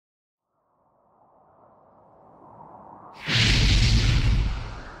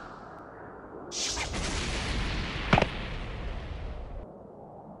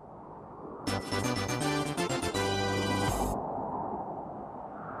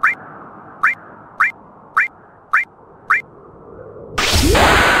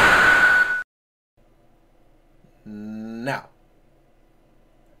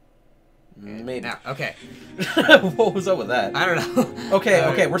maybe. Now, okay. What was up with that? I don't know.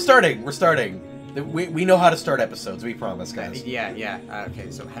 Okay, we're starting. We know how to start episodes, we promise, guys. Yeah. Okay,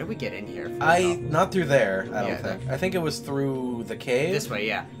 so how do we get in here? Not through there, I don't Yeah, think. I think it was through the cave. This way,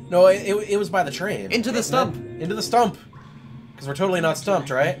 yeah. No, it was by the train. Into the stump. Into the stump. Because we're totally not stumped,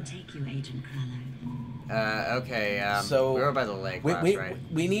 right? Okay, so we were by the lake last, right?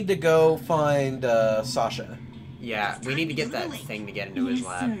 We need to go find Sasha. Yeah, we need to get that thing to get into his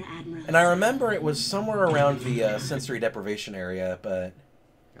lab. And I remember it was somewhere around the sensory deprivation area, but...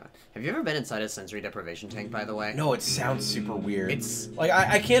 Have you ever been inside a sensory deprivation tank, by the way? No, it sounds super weird. It's... Like,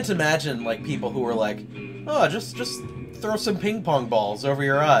 I can't imagine, like, people who are like, oh, just throw some ping pong balls over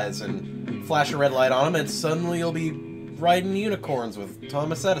your eyes and flash a red light on them and suddenly you'll be riding unicorns with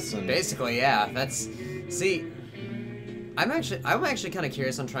Thomas Edison. Basically, yeah. That's... See, I'm actually kind of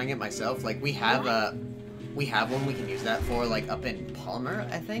curious on trying it myself. Like, we have one we can use that for, like, up in Palmer,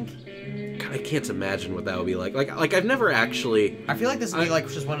 I think. I can't imagine what that would be like. Like I've never actually... I feel like this would be, like,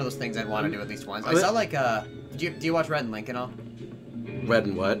 just one of those things I'd want to do at least once. I saw, like, do you watch Rhett and Link at all? Red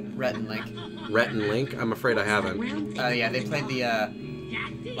and what? Rhett and Link. Rhett and Link? I'm afraid I haven't. Yeah, they played the,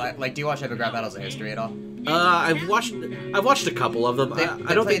 like, do you watch Epic Rap Battles of History at all? I've watched a couple of them.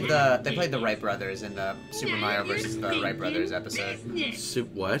 They played the Wright brothers in the Super Mario versus the Wright brothers episode.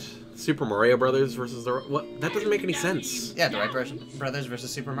 What? Super Mario Brothers versus the... What? That doesn't make any sense. Yeah, the Wright brothers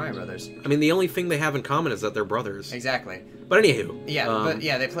versus Super Mario Brothers. I mean, the only thing they have in common is that they're brothers. Exactly. But anywho. Yeah, but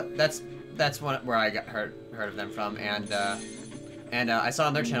yeah, that's where I got heard of them from, and I saw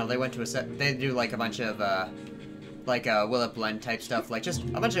on their channel they went to they do like a bunch of like will it blend type stuff, like just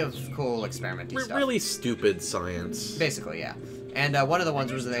a bunch of cool experimenty stuff. Really stupid science. Basically, yeah. And one of the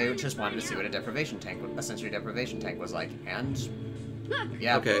ones was they just wanted to see what a sensory deprivation tank was like, and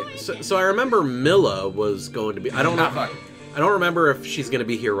yeah. Okay, so I remember Milla was going to be. I don't know. I don't remember if she's going to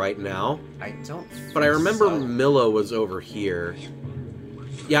be here right now. I don't. But I remember Milla was over here.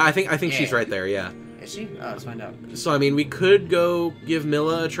 Yeah, I think she's right there. Yeah. Is she? Oh, let's find out. So I mean, we could go give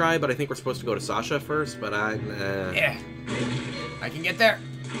Milla a try, but I think we're supposed to go to Sasha first. But Yeah. I can get there.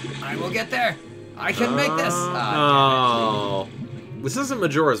 I will get there. I can make this. Oh. This isn't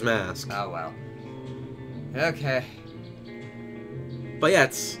Majora's Mask. Oh well. Okay. But yeah,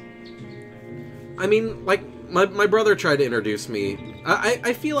 it's... I mean, like, my brother tried to introduce me.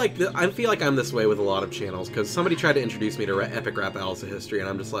 I feel like I'm this way with a lot of channels, because somebody tried to introduce me to Epic Rap Battles of History, and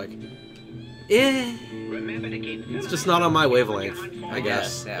I'm just like, it's just not on my wavelength, I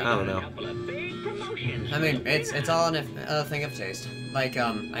guess. Yeah. I don't know. I mean, it's all a thing of taste. Like,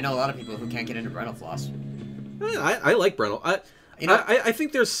 I know a lot of people who can't get into Brental floss. I like Brental. I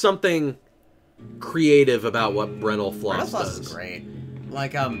think there's something creative about what Brental floss does. Brental floss is great.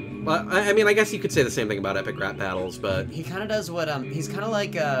 Like, I mean, I guess you could say the same thing about Epic Rap Battles, but... He kind of does what, he's kind of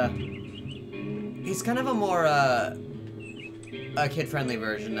like, he's kind of a more, a kid-friendly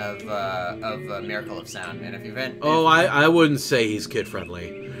version of Miracle of Sound, and if you've been... I wouldn't say he's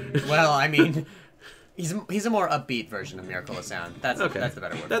kid-friendly. Well, I mean... He's a more upbeat version of Miracle of Sound. That's the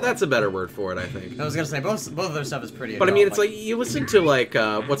better word. That's a better word for it, I think. I was gonna say both of their stuff is pretty. But I mean, it's like you listen to like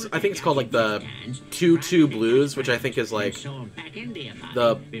I think it's called like the 2-2 Blues, which I think is like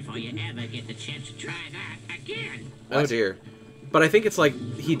the. Before you ever get the chance to try that again. Oh dear. But I think it's like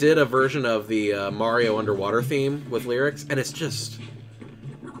he did a version of the Mario Underwater theme with lyrics, and it's just.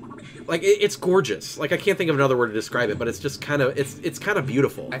 Like it's gorgeous. Like I can't think of another word to describe it, but it's just kind of it's kind of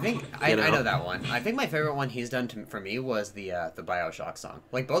beautiful. I think I know that one. I think my favorite one he's done for me was the BioShock song.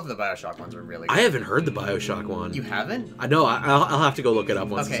 Like both of the BioShock ones were really good. I haven't heard the BioShock one. You haven't? I know. I'll have to go look it up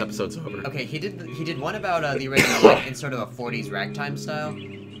once this episode's over. Okay, he did one about the original like, in sort of a 40s ragtime style.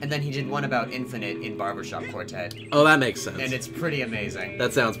 And then he did one about Infinite in Barbershop Quartet. Oh, that makes sense. And it's pretty amazing.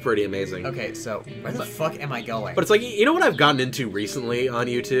 That sounds pretty amazing. Okay, so where the fuck am I going? But it's like, you know what I've gotten into recently on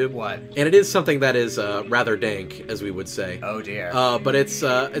YouTube? What? And it is something that is rather dank, as we would say. Oh dear. But it's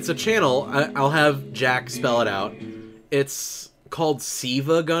a channel. I'll have Jack spell it out. It's called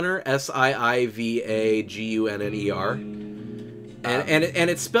Siva Gunner, SIIVAGUNNER. And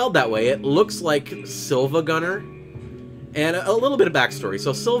it's spelled that way. It looks like Silva Gunner. And a little bit of backstory.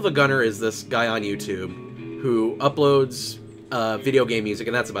 So Silva Gunner is this guy on YouTube who uploads video game music,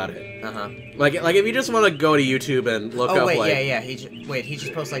 and that's about it. Like if you just want to go to YouTube and look up, like... he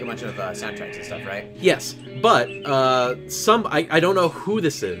just posts like a bunch of soundtracks and stuff, right? Yes, but I don't know who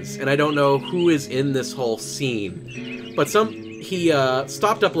this is, and I don't know who is in this whole scene, but he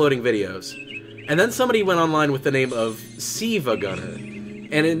stopped uploading videos, and then somebody went online with the name of Siva Gunner,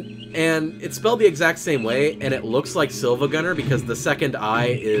 and it's spelled the exact same way, and it looks like Silva Gunner because the second I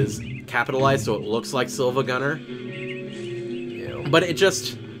is capitalized, so it looks like Silva Gunner. But it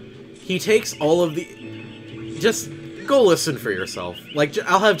just... he takes all of the... Just go listen for yourself. Like,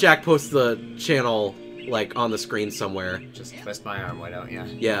 I'll have Jack post the channel, like, on the screen somewhere. Just twist my arm, why don't you?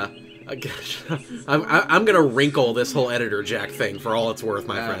 Yeah. I'm gonna wrinkle this whole Editor Jack thing for all it's worth,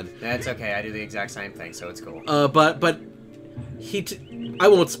 my friend. That's okay, I do the exact same thing, so it's cool. But I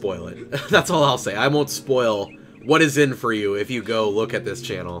won't spoil it. That's all I'll say. I won't spoil what is in for you if you go look at this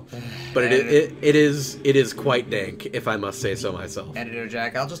channel. But it is quite dank, if I must say so myself. Editor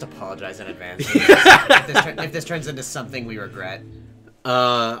Jack, I'll just apologize in advance if this turns into something we regret.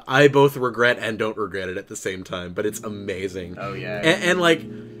 I both regret and don't regret it at the same time, but it's amazing. Oh yeah. And like,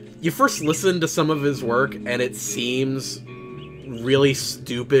 you first listen to some of his work, and it seems really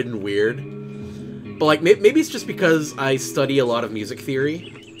stupid and weird. But like, maybe it's just because I study a lot of music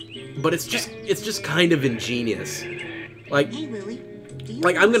theory. But it's just kind of ingenious. Like, Hey, Lily,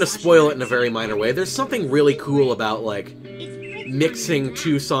 I'm gonna spoil it in a very minor way. There's something really cool about, like, mixing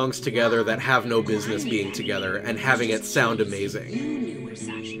two songs together that have no business being together and having it sound amazing.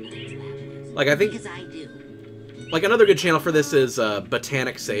 Like, I think... Like, another good channel for this is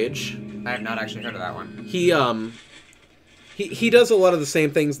Botanic Sage. I have not actually heard of that one. He does a lot of the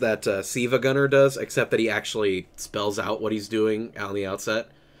same things that Siva Gunner does, except that he actually spells out what he's doing on the outset.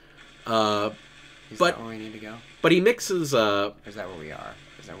 Is that where we need to go? But he mixes... Or is that where we are?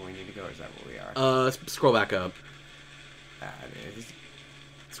 Is that where we need to go, or is that where we are? Scroll back up.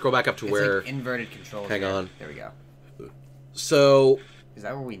 Scroll back up to where... Like inverted controls. Hang on. There we go. So... Is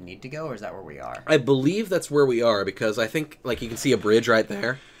that where we need to go, or is that where we are? I believe that's where we are, because I think, like, you can see a bridge right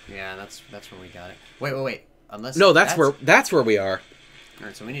there. Yeah, that's where we got it. Wait. Unless... No, that's where we are.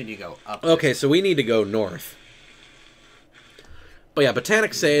 Alright, so we need to go up. Okay, so we need to go north. But yeah,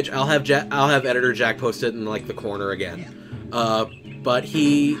 Botanic Sage, I'll have Editor Jack post it in, like, the corner again. But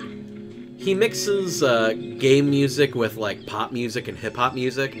he mixes game music with, like, pop music and hip-hop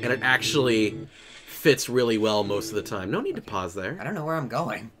music, and it actually fits really well most of the time. No need to pause there. I don't know where I'm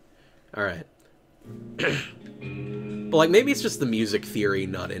going. Alright. But, like, maybe it's just the music theory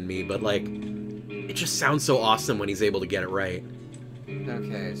nut in me, but, like, it just sounds so awesome when he's able to get it right.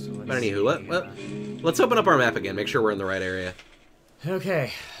 Okay, so let's... But anywho, let's open up our map again, make sure we're in the right area.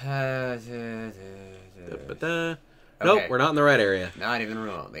 Okay. Nope, we're not in the right area. Not even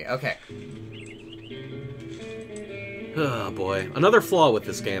remotely. Okay. Oh boy, another flaw with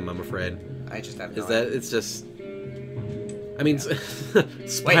this game, I'm afraid. I just have no is that it's just... I mean,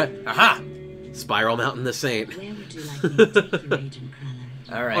 wait, aha! Spiral Mountain the Saint. Where would you like me to take you, Agent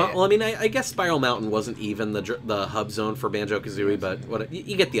Cruller? All right. Well, I mean, I guess Spiral Mountain wasn't even the hub zone for Banjo-Kazooie, but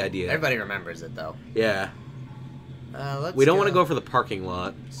you get the idea. Everybody remembers it, though. Yeah. We don't want to go for the parking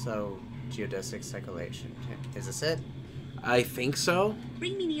lot. So, geodesic circulation. Is this it? I think so.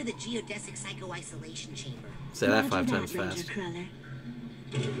 Bring me near the geodesic psycho-isolation chamber. Say that 5 times Ranger fast. Cruller.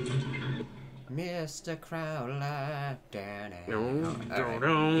 Mr. Crowler.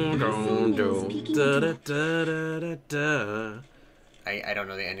 I don't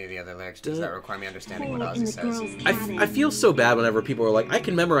know any of the other lyrics. Does that require me understanding what Ozzy says? I feel so bad whenever people are like, I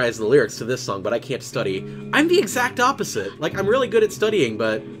can memorize the lyrics to this song, but I can't study. I'm the exact opposite. Like, I'm really good at studying,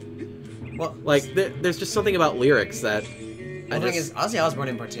 but... Well, like, there's just something about lyrics that... The thing is, Ozzy Osbourne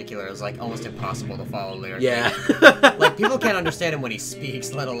in particular is, like, almost impossible to follow lyrics. Yeah. Like, people can't understand him when he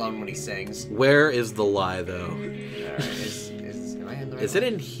speaks, let alone when he sings. Where is the lie, though? Am I in the right Is it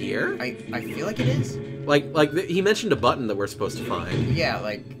in here? I feel like it is. He mentioned a button that we're supposed to find. Yeah,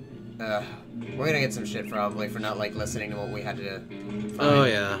 like, we're gonna get some shit probably for not, like, listening to what we had to find. Oh,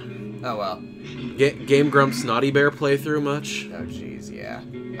 yeah. Oh, well. Game Grumps Naughty Bear playthrough much? Oh, jeez, yeah.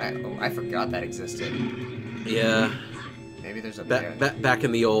 I forgot that existed. Yeah. Maybe there's a back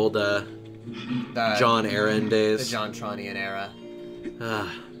in the old John Aaron days. The John Tronian era.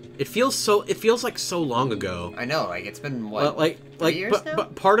 It feels like so long ago. I know, like it's been what, like 3 years now?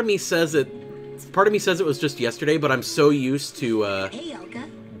 But part of me says it was just yesterday, but I'm so used to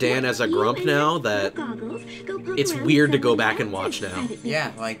Dan as a grump now that it's weird to go back and watch now.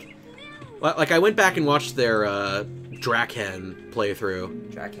 Yeah, like I went back and watched their Drakhen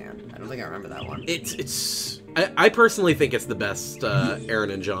playthrough. Drakhen. I don't think I remember that one. I personally think it's the best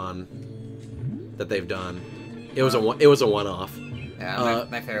Aaron and John that they've done. It was a one-off. Yeah,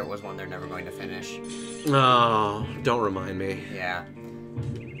 my favorite was one they're never going to finish. Oh, don't remind me. Yeah.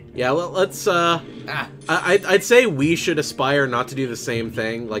 Yeah, let's. I'd say we should aspire not to do the same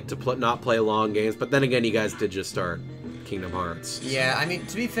thing, like to not play long games. But then again, you guys did just start Kingdom Hearts. Yeah, I mean,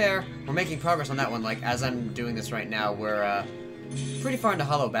 to be fair, we're making progress on that one. Like, as I'm doing this right now, we're pretty far into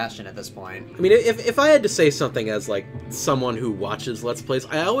Hollow Bastion at this point. I mean, if I had to say something as, like, someone who watches Let's Plays,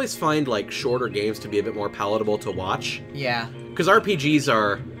 I always find, like, shorter games to be a bit more palatable to watch. Yeah. Because RPGs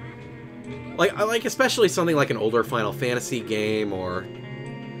are... like especially something like an older Final Fantasy game, or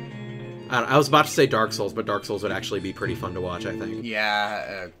I was about to say Dark Souls, but Dark Souls would actually be pretty fun to watch, I think.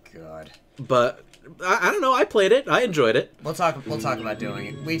 Yeah. Oh God. But I don't know. I played it. I enjoyed it. We'll talk about doing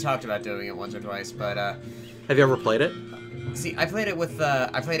it. We talked about doing it once or twice, but have you ever played it? see, I played it with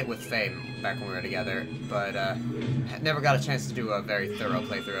Faye back when we were together, but never got a chance to do a very thorough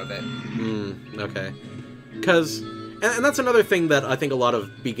playthrough of it. Okay. Because, and that's another thing that I think a lot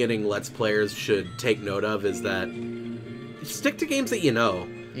of beginning Let's Players should take note of, is that stick to games that you know.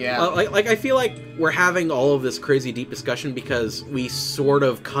 Yeah. Like I feel like we're having all of this crazy deep discussion because we sort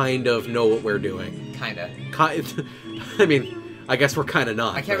of kind of know what we're doing. Kinda. I mean, I guess we're kind of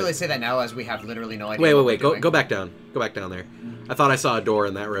not. I can't really say that now, as we have literally no idea. Wait. Go back down. Go back down there. I thought I saw a door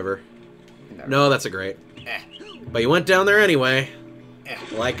in that river. No, that's a grate. But you went down there anyway.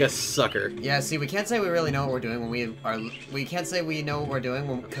 Like a sucker. Yeah, see, we can't say we really know what we're doing when we can't say we know what we're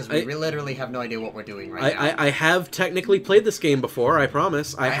doing because we literally have no idea what we're doing right now. I have technically played this game before, I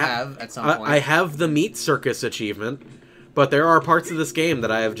promise. I have at some point. I have the Meat Circus achievement, but there are parts of this game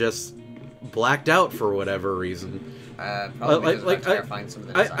that I have just blacked out for whatever reason. Probably because terrifying some of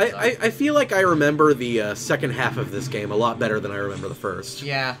the designs I feel like I remember the second half of this game a lot better than I remember the first.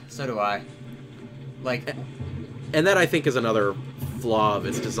 Yeah, so do I. Like, and that I think is another flaw of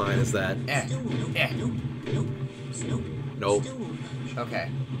its design, is that nope. Okay.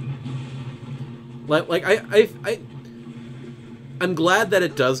 Like I'm glad that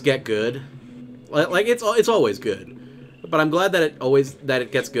it does get good. Like it's always good, but I'm glad that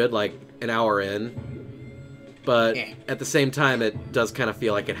it gets good like an hour in. But at the same time, it does kind of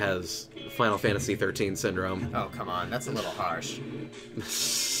feel like it has Final Fantasy 13 syndrome. Oh come on, that's a little harsh.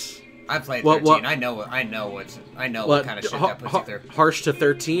 I played 13. I know what kind of shit that puts you through. Harsh to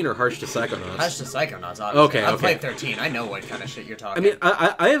 13 or harsh to Psychonauts? Harsh to Psychonauts, obviously. Okay, I've played 13. I know what kind of shit you're talking.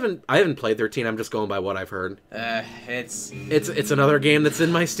 I mean, I haven't played 13. I'm just going by what I've heard. It's another game that's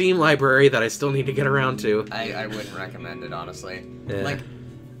in my Steam library that I still need to get around to. I wouldn't recommend it, honestly. Yeah. Like,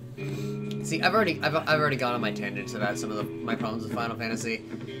 see, I've already gone on my tangents about some of my problems with Final Fantasy.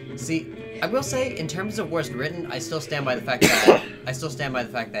 See, I will say, in terms of worst written, I still stand by the fact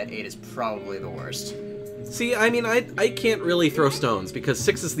that 8 is probably the worst. See, I mean, I can't really throw stones because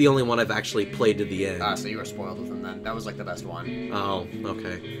 6 is the only one I've actually played to the end. Ah, so you were spoiled with them then. That was like the best one. Oh,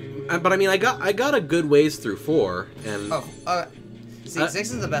 okay. But I mean, I got a good ways through 4, and see, 6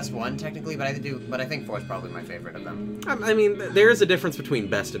 is the best one technically, but I think 4 is probably my favorite of them. I mean, there is a difference between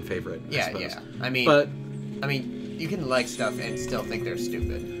best and favorite. Yeah. I mean, you can like stuff and still think they're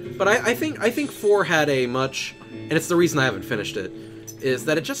stupid. But I think 4 had a much, and it's the reason I haven't finished it, is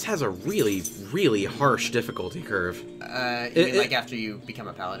that it just has a really, really harsh difficulty curve. You mean like after you become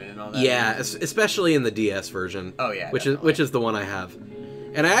a paladin and all that? Yeah, especially in the DS version. Oh yeah, which is the one I have.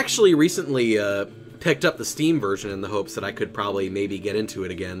 And I actually recently picked up the Steam version in the hopes that I could probably maybe get into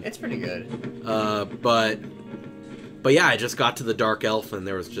it again. It's pretty good. But yeah, I just got to the Dark Elf and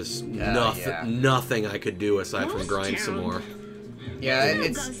there was just nothing I could do aside from grind some more. Yeah,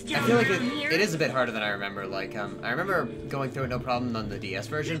 I feel like it is a bit harder than I remember. Like, I remember going through it no problem on the DS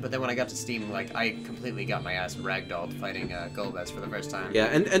version, but then when I got to Steam, like, I completely got my ass ragdolled fighting Golbez for the first time. Yeah,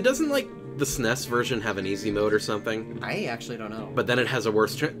 and doesn't, like, the SNES version have an easy mode or something? I actually don't know. But then it has a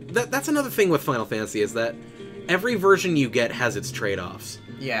worse... that's another thing with Final Fantasy, is that every version you get has its trade-offs.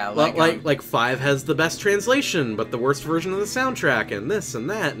 Yeah, like 5 has the best translation, but the worst version of the soundtrack, and this and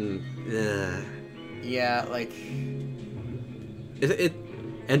that, and... Yeah, like...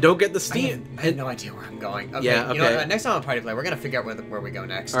 And don't get the Steam... I have no idea where I'm going. Okay, yeah, okay. You know what, next time on Party Play, we're going to figure out where we go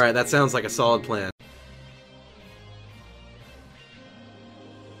next. Alright, that sounds like a solid plan.